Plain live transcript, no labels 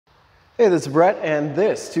Hey, this is Brett, and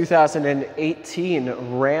this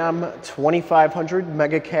 2018 Ram 2500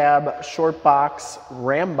 Megacab Shortbox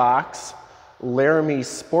RamBox Laramie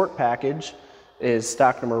Sport Package is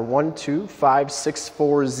stock number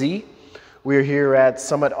 12564Z. We're here at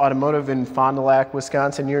Summit Automotive in Fond du Lac,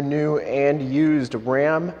 Wisconsin, your new and used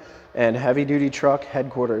Ram and heavy-duty truck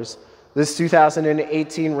headquarters. This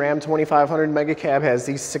 2018 Ram 2500 Megacab has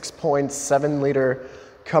the 6.7-liter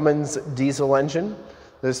Cummins diesel engine.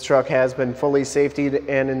 This truck has been fully safetied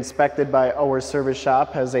and inspected by our service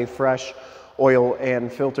shop, has a fresh oil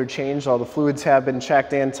and filter change. All the fluids have been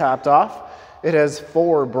checked and topped off. It has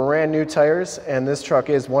 4 brand new tires, and this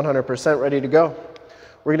truck is 100% ready to go.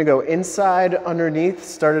 We're gonna go inside, underneath,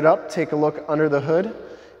 start it up, take a look under the hood.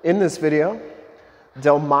 In this video,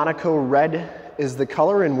 Delmonico red is the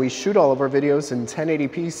color, and we shoot all of our videos in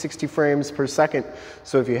 1080p 60 frames per second.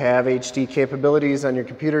 So if you have HD capabilities on your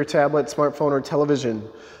computer, tablet, smartphone, or television,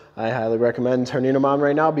 I highly recommend turning them on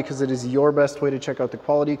right now because it is your best way to check out the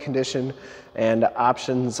quality, condition, and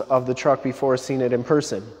options of the truck before seeing it in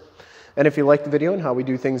person. And if you like the video and how we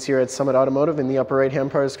do things here at Summit Automotive, in the upper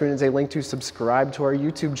right-hand part of the screen is a link to subscribe to our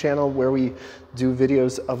YouTube channel where we do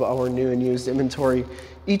videos of our new and used inventory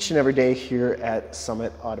each and every day here at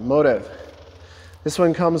Summit Automotive. This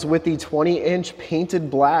one comes with the 20-inch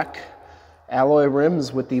painted black alloy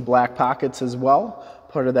rims with the black pockets as well.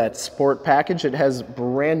 Part of that sport package. It has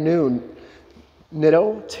brand new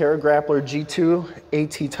Nitto Terra Grappler G2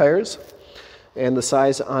 AT tires. And the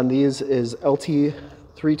size on these is LT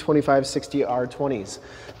 325/60 R20s.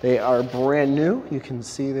 They are brand new. You can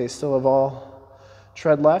see they still have all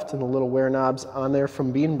tread left and the little wear knobs on there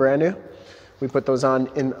from being brand new. We put those on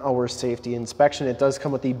in our safety inspection. It does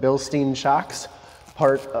come with the Bilstein shocks,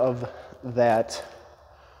 part of that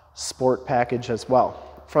sport package as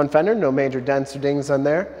well. Front fender, no major dents or dings on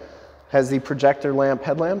there. Has the projector lamp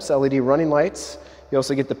headlamps, LED running lights. You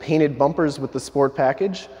also get the painted bumpers with the sport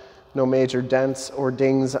package. No major dents or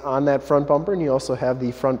dings on that front bumper, and you also have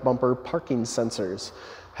the front bumper parking sensors.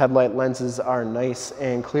 Headlight lenses are nice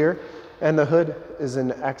and clear, and the hood is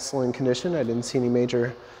in excellent condition. I didn't see any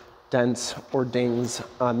major dents or dings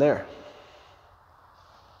on there.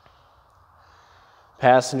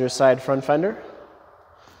 Passenger side front fender,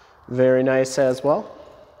 very nice as well.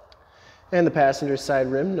 And the passenger side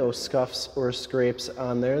rim, no scuffs or scrapes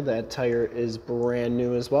on there. That tire is brand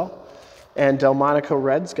new as well. And Delmonico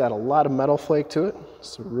red's got a lot of metal flake to it.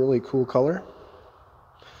 It's a really cool color.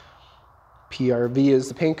 PRV is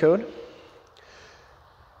the paint code.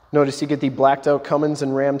 Notice you get the blacked out Cummins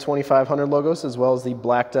and Ram 2500 logos, as well as the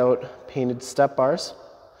blacked out painted step bars.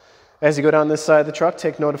 As you go down this side of the truck,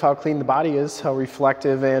 take note of how clean the body is, how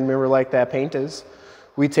reflective and mirror-like that paint is.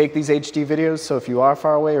 We take these HD videos, so if you are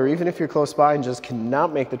far away, or even if you're close by and just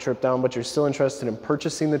cannot make the trip down, but you're still interested in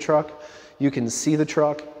purchasing the truck, you can see the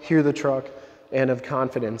truck, hear the truck, and have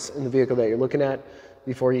confidence in the vehicle that you're looking at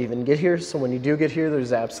before you even get here. So when you do get here,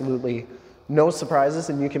 there's absolutely no surprises,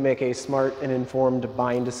 and you can make a smart and informed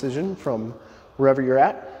buying decision from wherever you're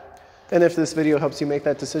at. And if this video helps you make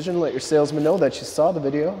that decision, let your salesman know that you saw the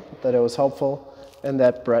video, that it was helpful, and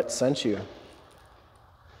that Brett sent you.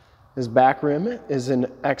 His back rim is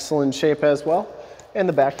in excellent shape as well, and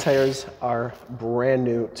the back tires are brand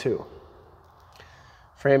new too.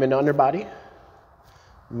 Frame and underbody,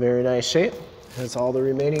 very nice shape. Has all the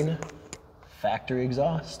remaining factory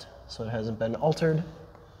exhaust, so it hasn't been altered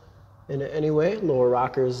in any way. Lower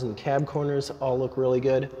rockers and cab corners all look really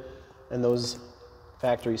good, and those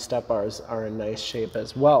factory step bars are in nice shape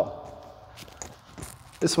as well.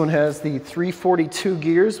 This one has the 342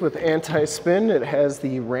 gears with anti-spin. It has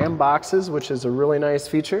the RamBoxes, which is a really nice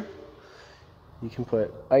feature. You can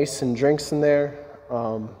put ice and drinks in there,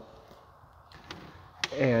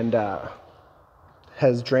 and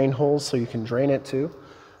has drain holes so you can drain it too.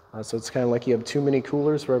 So it's kind of like you have 2 mini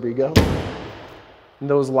coolers wherever you go. And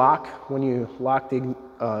those lock when you lock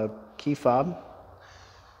the key fob.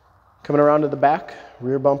 Coming around to the back,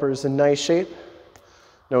 rear bumper is in nice shape.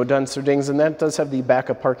 No dents or dings in that. It does have the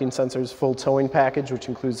backup parking sensors full towing package, which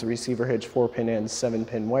includes the receiver hitch, 4-pin and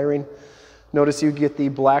 7-pin wiring. Notice you get the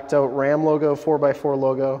blacked out Ram logo, 4x4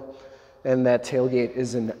 logo, and that tailgate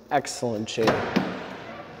is in excellent shape.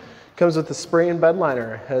 Comes with the spray and bed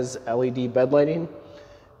liner, has LED bed lighting,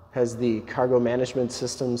 has the cargo management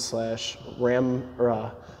system slash Ram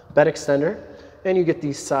or bed extender, and you get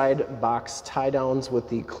these side box tie downs with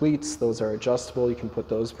the cleats. Those are adjustable. You can put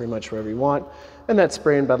those pretty much wherever you want. And that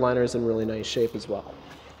spray and bed liner is in really nice shape as well.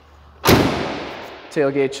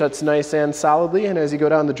 Tailgate shuts nice and solidly, and as you go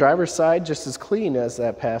down the driver's side, just as clean as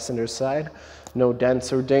that passenger side. No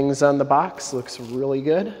dents or dings on the box, looks really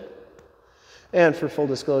good. And for full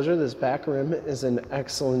disclosure, this back rim is in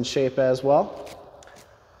excellent shape as well.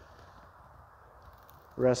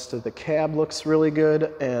 Rest of the cab looks really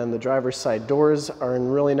good, and the driver's side doors are in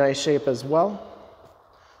really nice shape as well.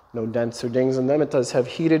 No dents or dings in them. It does have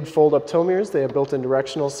heated fold-up tow mirrors. They have built-in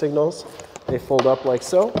directional signals. They fold up like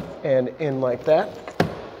so and in like that.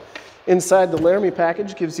 Inside, the Laramie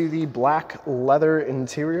package gives you the black leather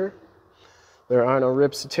interior. There are no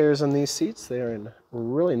rips or tears on these seats. They are in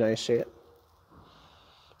really nice shape.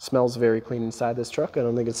 Smells very clean inside this truck. I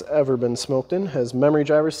don't think it's ever been smoked in. Has memory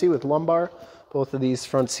driver's seat with lumbar. Both of these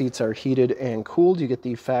front seats are heated and cooled. You get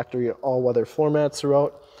the factory all-weather floor mats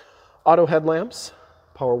throughout. Auto headlamps,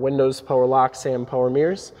 power windows, power locks, and power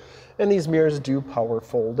mirrors. And these mirrors do power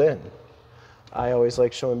fold in. I always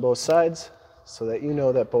like showing both sides so that you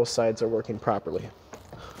know that both sides are working properly.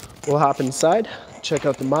 We'll hop inside, check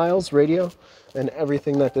out the miles, radio, and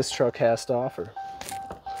everything that this truck has to offer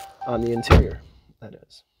on the interior, that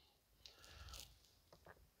is.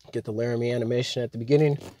 Get the Laramie animation at the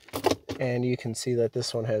beginning, and you can see that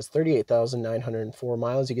this one has 38,904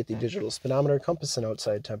 miles. You get the digital speedometer, compass, and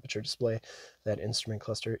outside temperature display. That instrument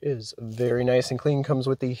cluster is very nice and clean. Comes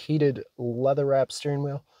with the heated leather wrap steering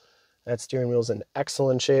wheel. That steering wheel is in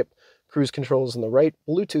excellent shape. Cruise controls on the right,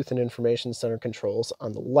 Bluetooth and information center controls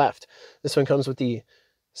on the left. This one comes with the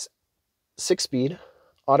 6-speed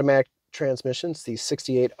automatic transmission. It's the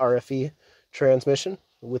 68 RFE transmission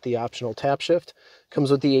with the optional tap shift.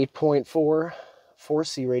 Comes with the 8.4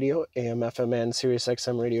 4C radio, AM, FM, and Sirius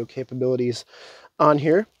XM radio capabilities on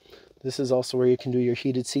here. This is also where you can do your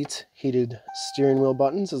heated seats, heated steering wheel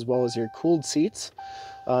buttons, as well as your cooled seats.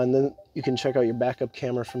 And then you can check out your backup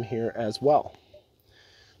camera from here as well.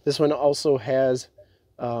 This one also has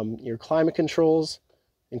your climate controls,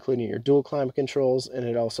 including your dual climate controls, and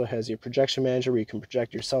it also has your projection manager where you can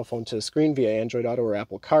project your cell phone to the screen via Android Auto or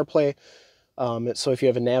Apple CarPlay. So if you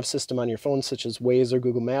have a nav system on your phone, such as Waze or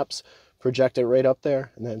Google Maps, project it right up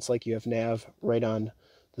there, and then it's like you have nav right on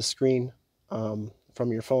the screen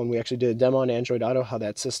from your phone. We actually did a demo on Android Auto, how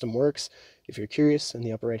that system works. If you're curious, in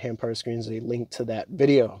the upper right-hand part of the screen is a link to that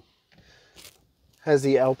video. Has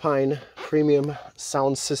the Alpine premium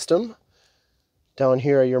sound system. Down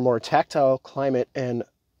here are your more tactile climate and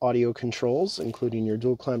audio controls, including your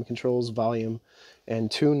dual climate controls, volume,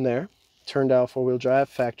 and tune there. Turn dial 4-wheel drive,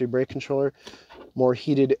 factory brake controller, more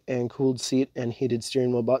heated and cooled seat and heated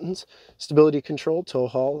steering wheel buttons, stability control, tow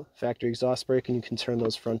haul, factory exhaust brake, and you can turn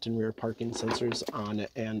those front and rear parking sensors on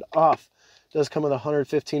and off. It does come with a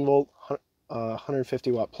 115 volt,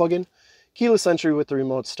 150 watt plug-in, keyless entry with the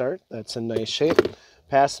remote start. That's in nice shape.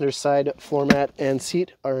 Passenger side floor mat and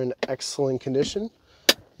seat are in excellent condition.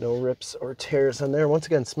 No rips or tears on there. Once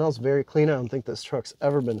again, smells very clean. I don't think this truck's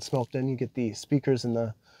ever been smoked in. You get the speakers in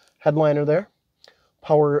the headliner there.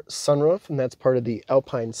 Power sunroof, and that's part of the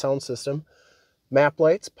Alpine sound system. Map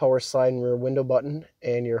lights, power slide and rear window button,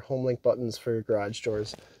 and your home link buttons for your garage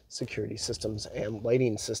doors, security systems, and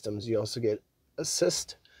lighting systems. You also get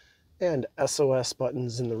assist and SOS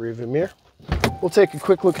buttons in the rearview mirror. We'll take a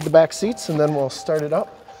quick look at the back seats, and then we'll start it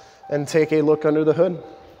up and take a look under the hood.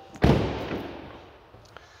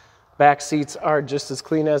 Back seats are just as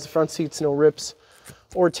clean as the front seats, no rips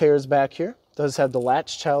or tears back here. Does have the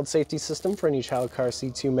Latch child safety system for any child car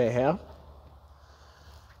seats you may have.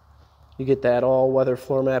 You get that all-weather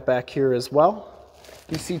floor mat back here as well.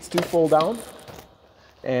 These seats do fold down,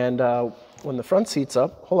 and when the front seat's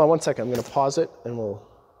up, hold on one second, I'm going to pause it and we'll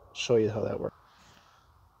show you how that works.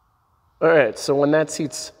 All right, so when that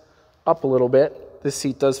seat's up a little bit, this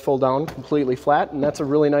seat does fold down completely flat, and that's a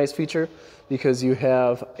really nice feature because you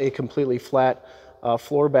have a completely flat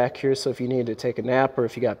floor back here, so if you need to take a nap or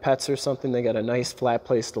if you got pets or something, they got a nice flat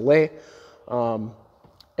place to lay,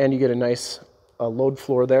 and you get a nice load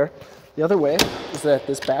floor there. The other way is that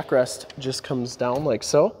this backrest just comes down like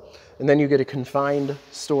so, and then you get a confined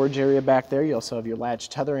storage area back there. You also have your latch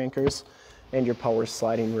tether anchors and your power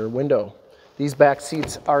sliding rear window. These back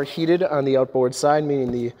seats are heated on the outboard side,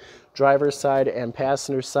 meaning the driver's side and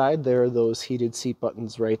passenger side. There are those heated seat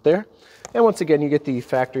buttons right there. And once again, you get the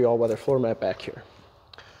factory all-weather floor mat back here.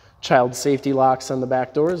 Child safety locks on the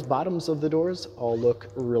back doors. Bottoms of the doors all look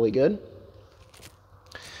really good.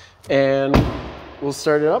 And we'll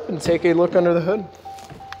start it up and take a look under the hood.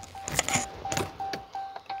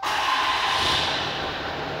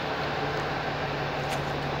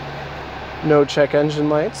 No check engine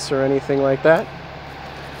lights or anything like that.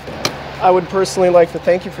 I would personally like to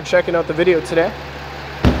thank you for checking out the video today.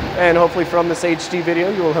 And hopefully from this HD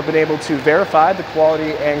video, you will have been able to verify the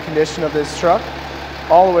quality and condition of this truck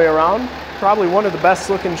all the way around. Probably one of the best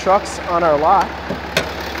looking trucks on our lot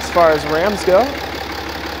as far as Rams go.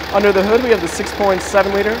 Under the hood, we have the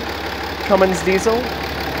 6.7 liter Cummins diesel.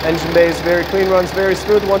 Engine bay is very clean, runs very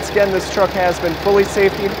smooth. Once again, this truck has been fully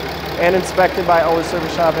safetied and inspected by our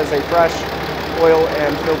service shop as a fresh oil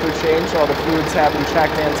and filter change. All the fluids have been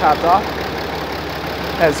checked and topped off.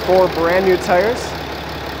 Has 4 brand new tires,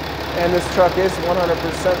 and this truck is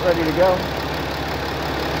 100% ready to go.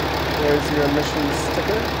 There's your emissions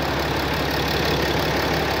sticker.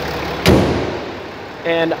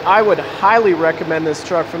 And I would highly recommend this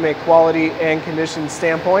truck from a quality and condition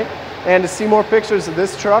standpoint. And to see more pictures of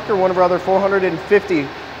this truck or one of our other 450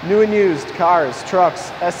 new and used cars, trucks,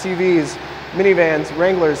 SUVs, minivans,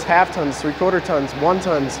 Wranglers, half tons, 3/4 tons, 1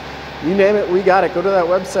 tons, you name it, we got it. Go to that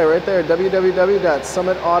website right there,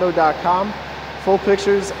 www.summitauto.com. Full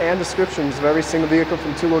pictures and descriptions of every single vehicle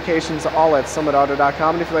from 2 locations, all at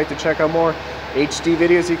summitauto.com. And if you'd like to check out more HD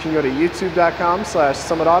videos, you can go to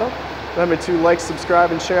youtube.com/summitauto. Remember to like, subscribe,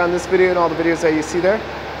 and share on this video and all the videos that you see there.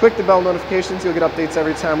 Click the bell notifications. You'll get updates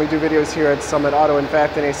every time we do videos here at Summit Auto. In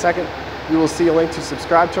fact, in a second, you will see a link to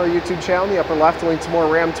subscribe to our YouTube channel in the upper left, a link to more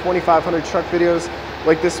Ram 2500 truck videos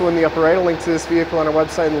like this one in the upper right, a link to this vehicle on our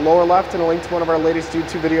website in the lower left, and a link to one of our latest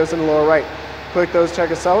YouTube videos in the lower right. Click those,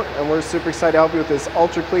 check us out, and we're super excited to help you with this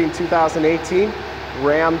ultra clean 2018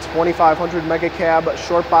 Ram 2500 Megacab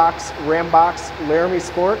Shortbox RamBox Laramie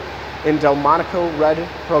Sport in Delmonico Red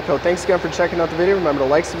Pro Coat. Thanks again for checking out the video. Remember to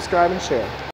like, subscribe, and share.